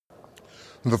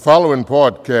The following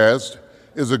podcast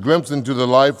is a glimpse into the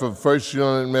life of First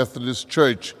United Methodist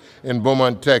Church in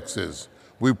Beaumont, Texas.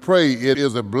 We pray it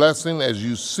is a blessing as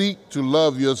you seek to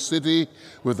love your city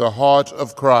with the heart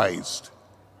of Christ.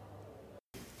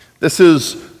 This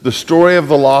is the story of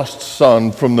the lost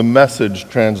son from the Message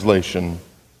translation.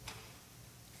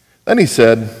 Then he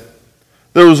said,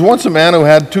 "There was once a man who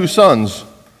had 2 sons.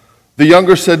 The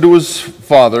younger said to his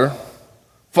father,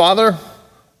 'Father,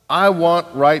 I want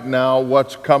right now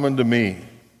what's coming to me.'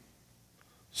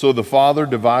 So the father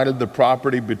divided the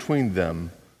property between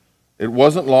them. It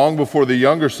wasn't long before the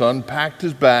younger son packed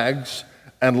his bags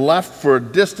and left for a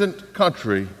distant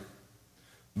country.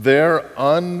 There,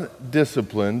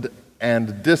 undisciplined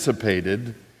and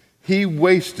dissipated, he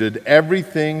wasted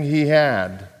everything he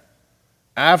had.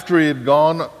 After he had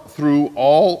gone through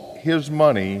all his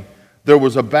money, there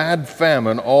was a bad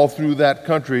famine all through that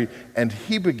country, and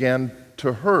he began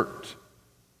to hurt.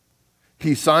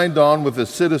 He signed on with a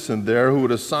citizen there who had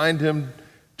assigned him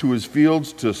to his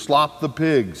fields to slop the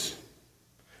pigs.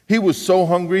 He was so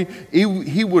hungry,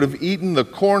 he would have eaten the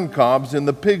corn cobs in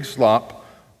the pig slop,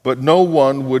 but no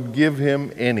one would give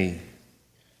him any.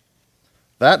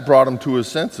 That brought him to his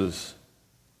senses.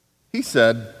 He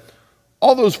said,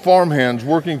 'All those farmhands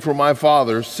working for my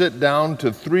father sit down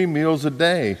to 3 meals a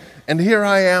day, and here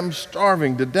I am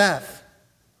starving to death.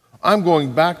 I'm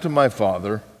going back to my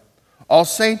father. I'll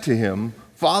say to him,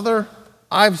 Father,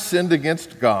 I've sinned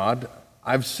against God.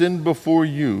 I've sinned before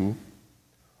you.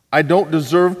 I don't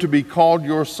deserve to be called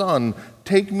your son.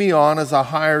 Take me on as a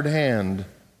hired hand.'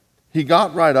 He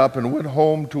got right up and went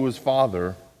home to his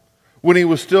father. When he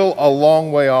was still a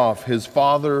long way off, his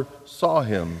father saw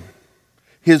him.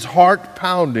 His heart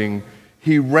pounding,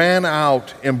 he ran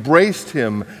out, embraced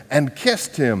him, and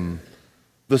kissed him.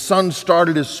 The son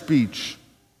started his speech.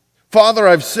 'Father,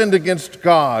 I've sinned against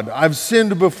God. I've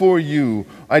sinned before you.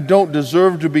 I don't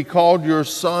deserve to be called your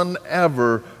son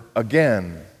ever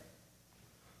again.'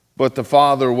 But the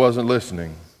father wasn't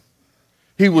listening.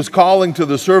 He was calling to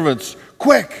the servants,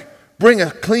 'Quick, bring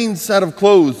a clean set of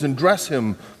clothes and dress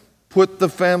him. Put the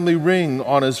family ring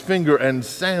on his finger and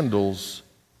sandals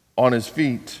on his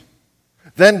feet.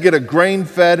 Then get a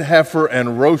grain-fed heifer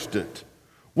and roast it.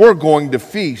 We're going to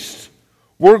feast.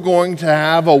 We're going to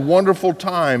have a wonderful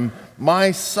time. My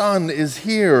son is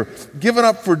here, given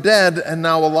up for dead and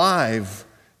now alive,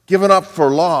 given up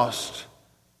for lost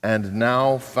and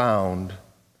now found.'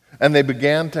 And they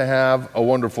began to have a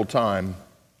wonderful time.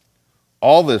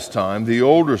 All this time, the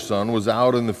older son was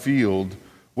out in the field.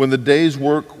 When the day's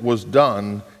work was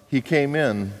done, he came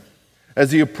in.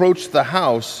 As he approached the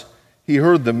house, he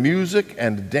heard the music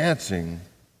and dancing.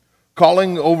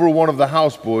 Calling over one of the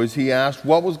houseboys, he asked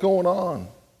what was going on.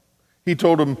 He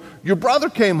told him, 'Your brother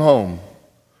came home.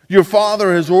 Your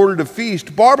father has ordered a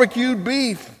feast, barbecued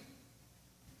beef.'"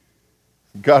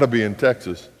 Got to be in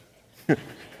Texas.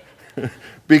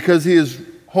 "Because he is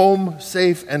home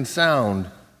safe and sound."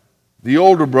 The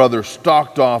older brother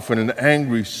stalked off in an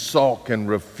angry sulk and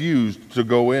refused to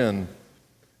go in.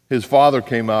 His father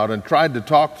came out and tried to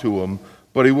talk to him,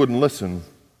 but he wouldn't listen.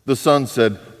 The son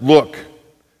said, "Look,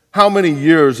 how many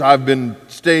years I've been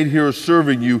stayed here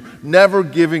serving you, never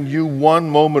giving you one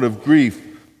moment of grief,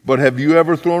 but have you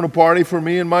ever thrown a party for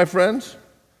me and my friends?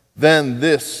 Then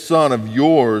this son of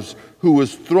yours, who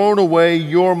has thrown away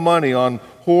your money on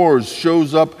whores,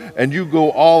 shows up and you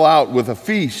go all out with a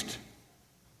feast."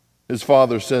 His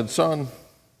father said, "Son,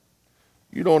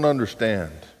 you don't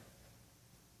understand.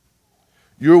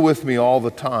 You're with me all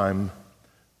the time,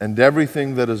 and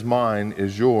everything that is mine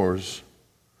is yours.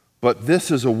 But this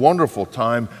is a wonderful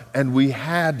time, and we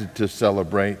had to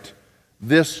celebrate.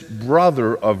 This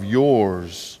brother of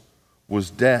yours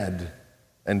was dead,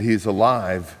 and he's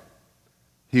alive.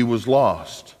 He was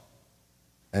lost,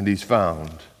 and he's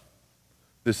found."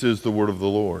 This is the word of the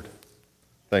Lord.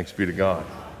 Thanks be to God.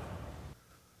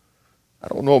 I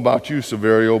don't know about you,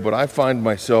 Severio, but I find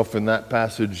myself in that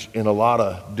passage in a lot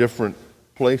of different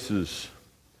places.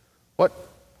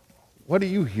 What do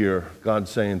you hear God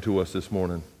saying to us this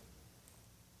morning?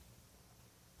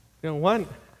 One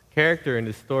character in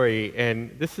the story,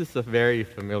 and this is a very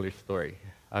familiar story.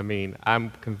 I mean,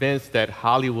 I'm convinced that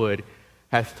Hollywood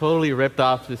has totally ripped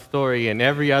off this story, and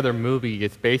every other movie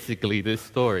is basically this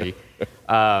story.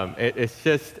 It's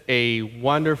just a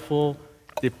wonderful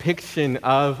depiction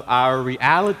of our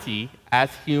reality as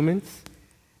humans,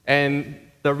 and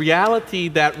the reality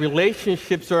that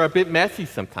relationships are a bit messy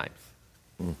sometimes,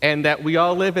 and that we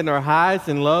all live in our highs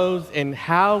and lows, and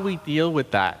how we deal with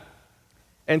that.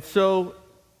 And so,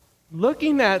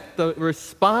 looking at the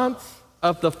response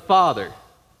of the Father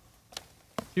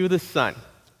to the Son,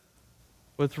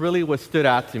 was really what stood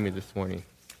out to me this morning.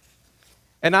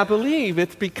 And I believe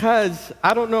it's because,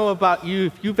 I don't know about you,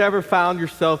 if you've ever found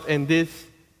yourself in this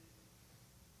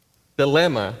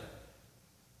dilemma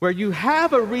where you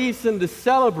have a reason to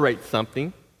celebrate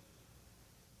something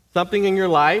in your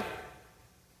life,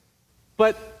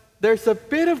 but there's a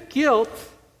bit of guilt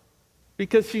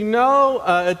because you know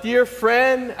a dear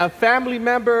friend, a family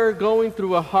member going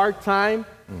through a hard time,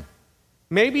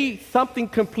 maybe something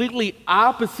completely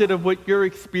opposite of what you're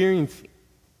experiencing.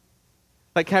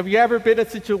 Like, have you ever been in a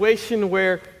situation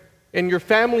where in your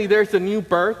family there's a new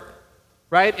birth,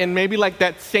 right? And maybe like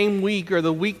that same week or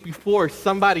the week before,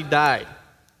 somebody died.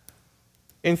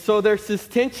 And so there's this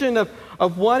tension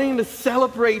of wanting to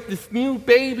celebrate this new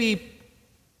baby,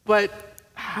 but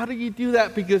how do you do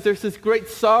that? Because there's this great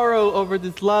sorrow over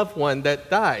this loved one that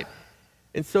died.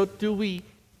 And so do we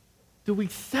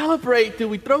celebrate? Do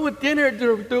we throw a dinner?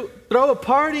 Do we throw a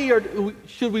party? Or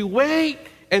should we wait?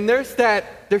 And there's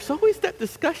always that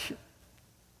discussion.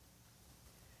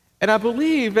 And I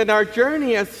believe in our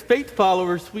journey as faith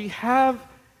followers, we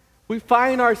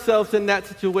find ourselves in that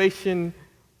situation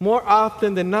more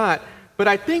often than not. But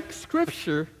I think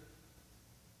Scripture,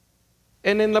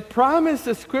 and in the promise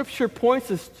that Scripture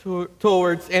points us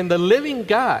towards, and the living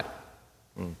God,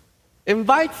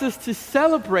 invites us to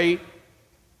celebrate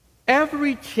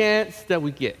every chance that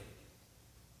we get.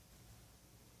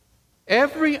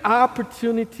 Every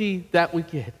opportunity that we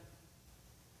get.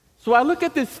 So I look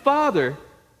at this father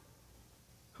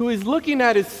who is looking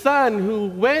at his son who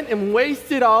went and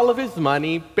wasted all of his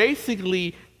money,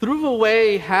 basically threw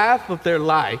away half of their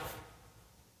life.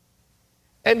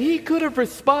 And he could have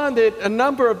responded a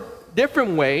number of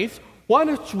different ways, one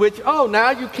of which, oh,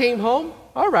 now you came home?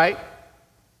 All right.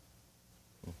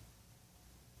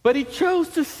 But he chose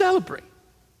to celebrate.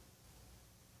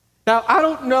 Now, I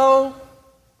don't know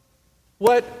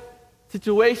what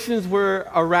situations were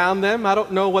around them. I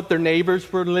don't know what their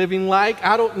neighbors were living like.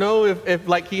 I don't know if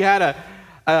like he had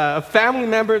a family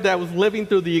member that was living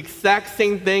through the exact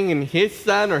same thing and his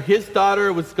son or his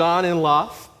daughter was gone and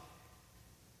lost.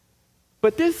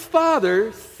 But this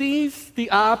father sees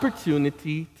the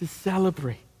opportunity to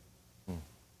celebrate.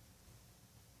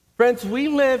 Friends, we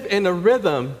live in a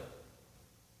rhythm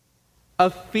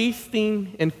of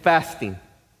feasting and fasting.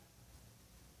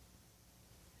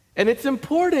 And it's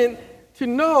important to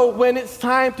know when it's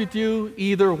time to do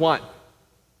either one.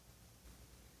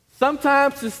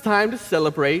 Sometimes it's time to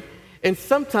celebrate, and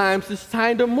sometimes it's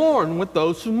time to mourn with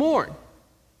those who mourn.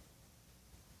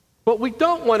 What we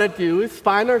don't want to do is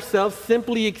find ourselves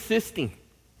simply existing,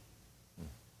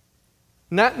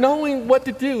 not knowing what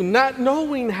to do, not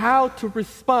knowing how to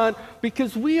respond,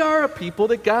 because we are a people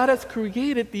that God has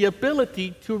created the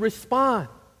ability to respond.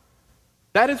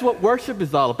 That is what worship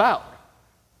is all about.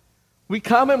 We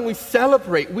come and we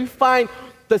celebrate. We find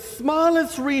the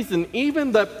smallest reason,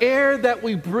 even the air that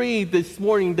we breathe this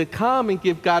morning, to come and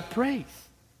give God praise.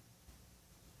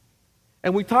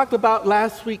 And we talked about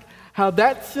last week how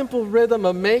that simple rhythm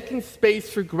of making space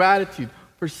for gratitude,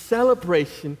 for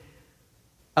celebration,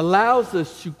 allows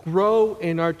us to grow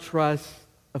in our trust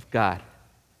of God.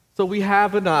 So we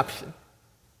have an option.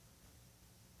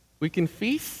 We can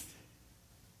feast,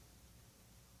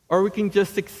 or we can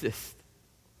just exist.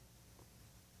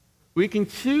 We can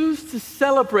choose to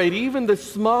celebrate even the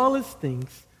smallest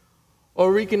things,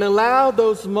 or we can allow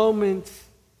those moments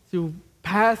to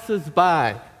pass us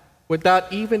by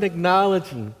without even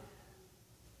acknowledging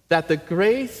that the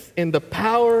grace and the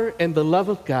power and the love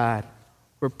of God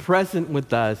were present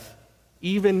with us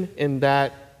even in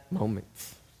that moment.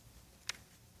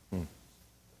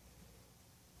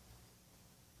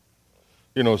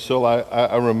 You know, Sil,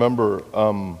 I remember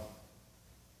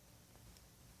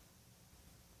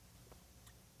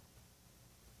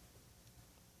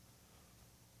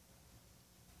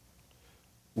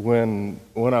when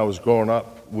I was growing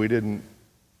up, we didn't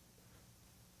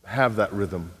have that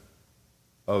rhythm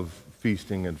of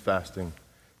feasting and fasting,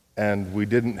 and we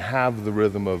didn't have the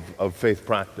rhythm of faith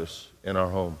practice in our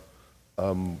home.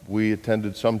 We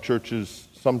attended some churches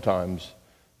sometimes,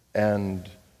 and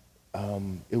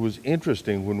it was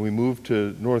interesting when we moved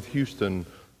to North Houston.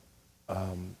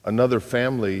 Another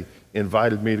family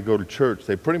invited me to go to church.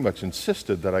 They pretty much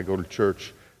insisted that I go to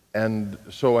church. And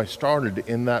so I started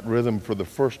in that rhythm for the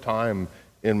first time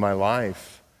in my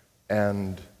life.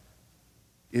 And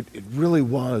it really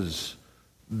was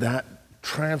that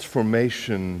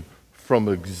transformation from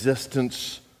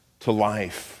existence to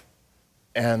life.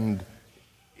 And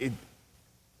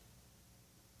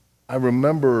I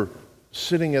remember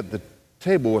sitting at the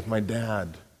table with my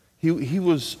dad. He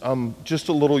was just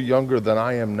a little younger than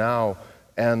I am now,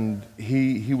 and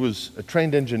he was a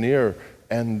trained engineer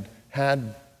and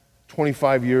had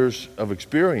 25 years of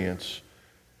experience,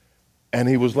 and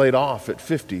he was laid off at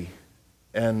 50.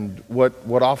 And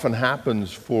what often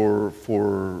happens for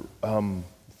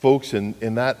folks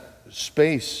in that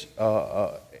space,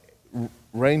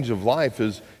 range of life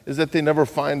is that they never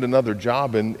find another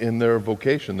job in their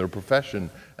vocation, their profession.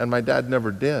 And my dad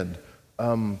never did.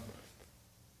 And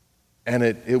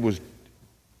it was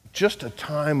just a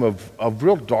time of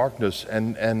real darkness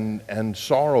and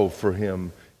sorrow for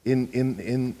him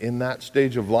in that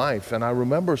stage of life. And I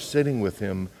remember sitting with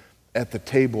him at the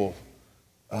table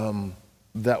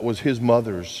that was his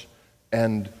mother's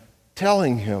and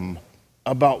telling him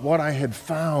about what I had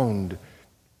found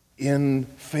in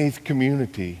Faith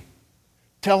Community,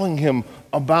 telling him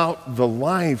about the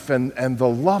life and the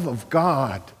love of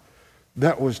God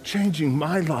that was changing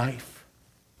my life.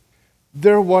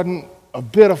 There wasn't a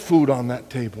bit of food on that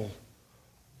table,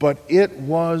 but it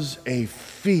was a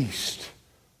feast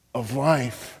of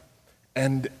life.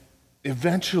 And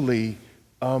eventually,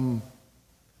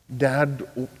 Dad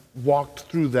walked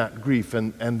through that grief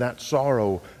and that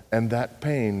sorrow and that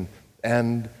pain,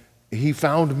 and he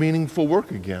found meaningful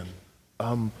work again.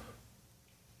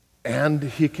 And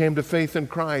he came to faith in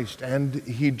Christ, and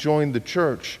he joined the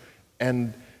church.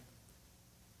 And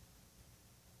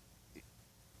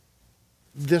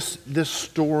this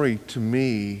story to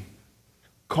me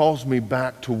calls me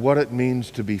back to what it means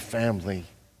to be family,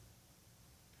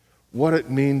 what it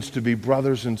means to be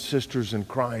brothers and sisters in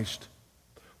Christ,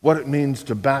 what it means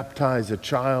to baptize a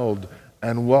child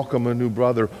and welcome a new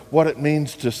brother, what it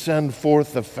means to send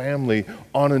forth a family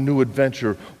on a new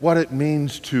adventure, what it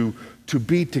means to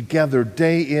be together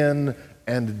day in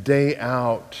and day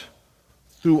out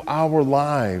through our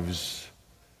lives,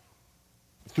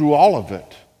 through all of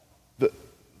it.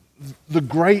 The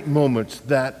great moments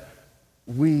that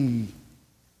we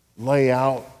lay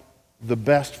out the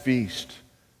best feast,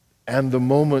 and the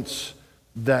moments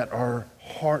that are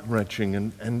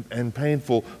heart-wrenching and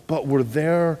painful, but we're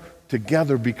there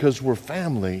together because we're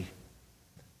family.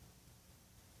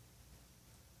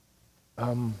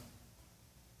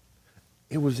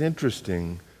 It was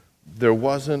interesting. There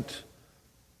wasn't,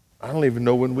 I don't even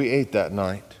know when we ate that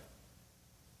night.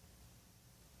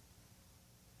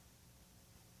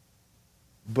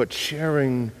 But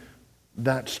sharing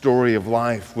that story of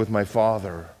life with my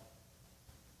father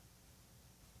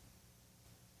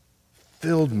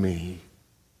filled me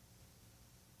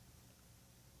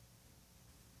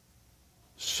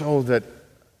so that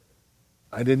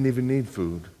I didn't even need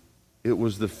food. It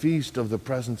was the feast of the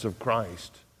presence of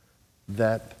Christ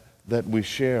that we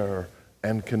share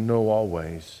and can know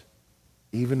always,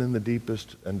 even in the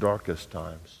deepest and darkest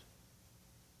times.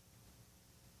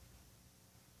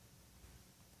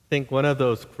 I think one of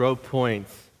those growth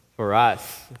points for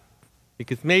us,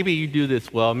 because maybe you do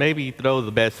this well, maybe you throw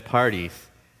the best parties,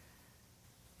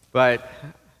 but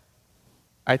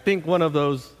I think one of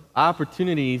those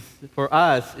opportunities for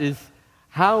us is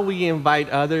how we invite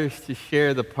others to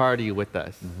share the party with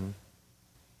us. Mm-hmm.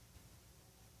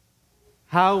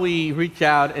 How we reach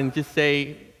out and just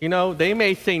say, they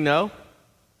may say no,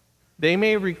 they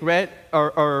may regret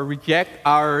or reject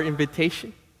our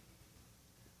invitation,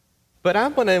 but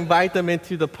I'm going to invite them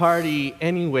into the party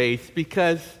anyways,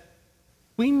 because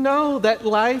we know that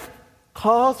life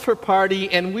calls for party,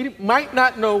 and we might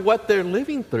not know what they're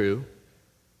living through,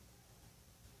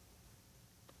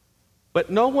 but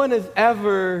no one has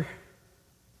ever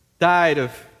died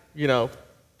of,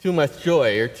 too much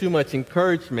joy or too much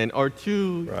encouragement or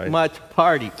too much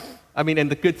party. I mean, in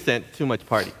the good sense, too much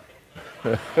party.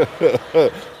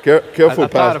 Careful, I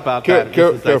thought about that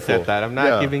as I said that. I'm not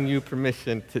Yeah. giving you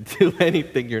permission to do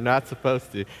anything you're not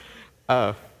supposed to.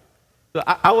 So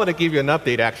I want to give you an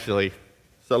update, actually.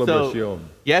 Celebration.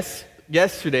 So,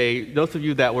 yesterday, those of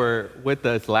you that were with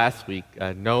us last week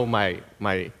know my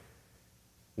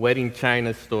wedding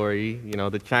china story,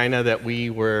 the china that we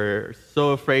were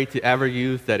so afraid to ever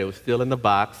use that it was still in the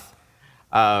box.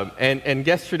 And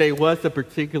yesterday was a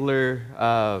particular,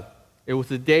 it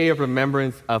was a day of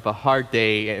remembrance of a hard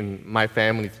day in my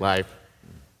family's life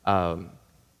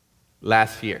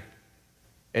last year.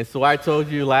 And so I told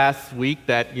you last week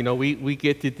that, we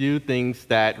get to do things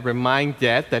that remind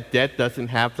death that death doesn't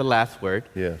have the last word.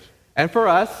 Yes. And for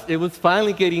us, it was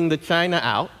finally getting the china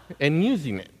out and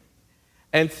using it.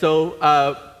 And so,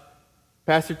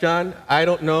 Pastor John, I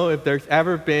don't know if there's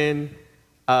ever been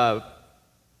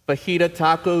fajita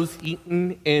tacos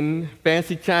eaten in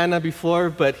fancy china before,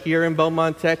 but here in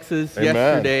Beaumont, Texas, Amen.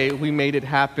 Yesterday, we made it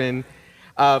happen.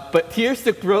 But here's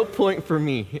the growth point for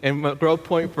me, and my growth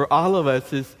point for all of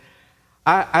us is,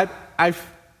 I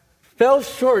fell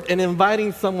short in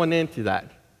inviting someone into that.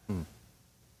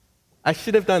 I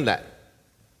should have done that.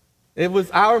 It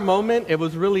was our moment. It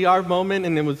was really our moment,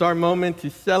 and it was our moment to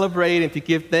celebrate and to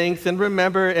give thanks and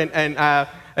remember. And I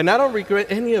don't regret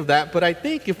any of that, but I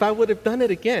think if I would have done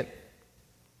it again,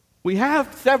 we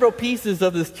have several pieces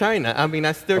of this china. I mean,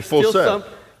 there's still some.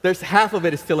 There's half of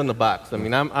it is still in the box. I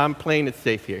mean, I'm playing it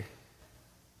safe here.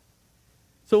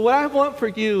 So what I want for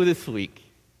you this week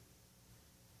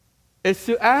is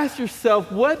to ask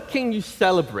yourself, what can you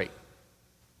celebrate?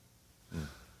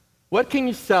 What can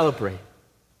you celebrate?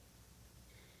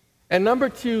 And number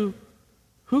two,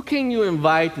 who can you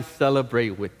invite to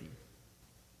celebrate with you?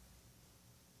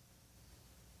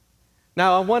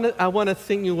 Now, I want to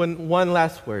sing you one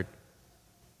last word.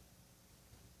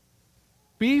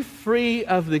 Be free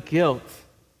of the guilt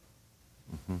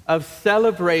of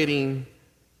celebrating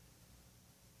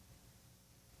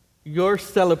your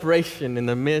celebration in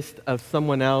the midst of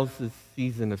someone else's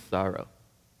season of sorrow.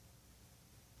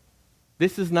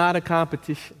 This is not a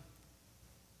competition.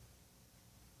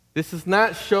 This is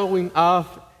not showing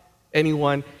off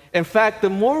anyone. In fact, the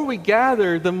more we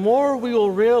gather, the more we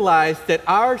will realize that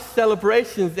our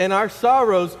celebrations and our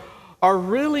sorrows are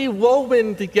really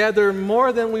woven together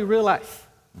more than we realize.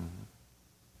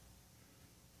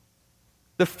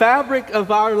 The fabric of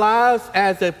our lives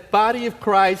as a body of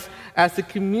Christ, as a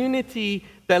community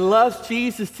that loves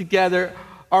Jesus together,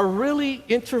 are really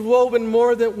interwoven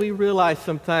more than we realize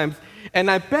sometimes. And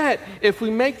I bet if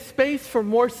we make space for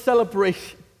more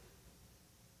celebration,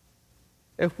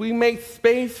 if we make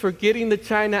space for getting the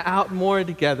china out more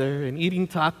together and eating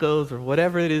tacos or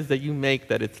whatever it is that you make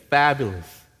that it's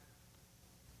fabulous,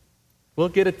 we'll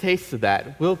get a taste of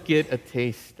that. We'll get a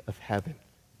taste of heaven.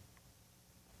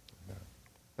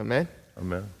 Amen?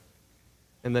 Amen.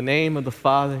 In the name of the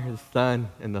Father, the Son,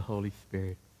 and the Holy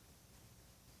Spirit.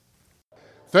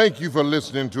 Thank you for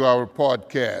listening to our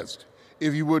podcast.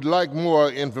 If you would like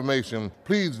more information,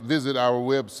 please visit our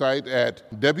website at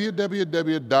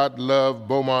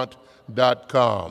www.lovebeaumont.com.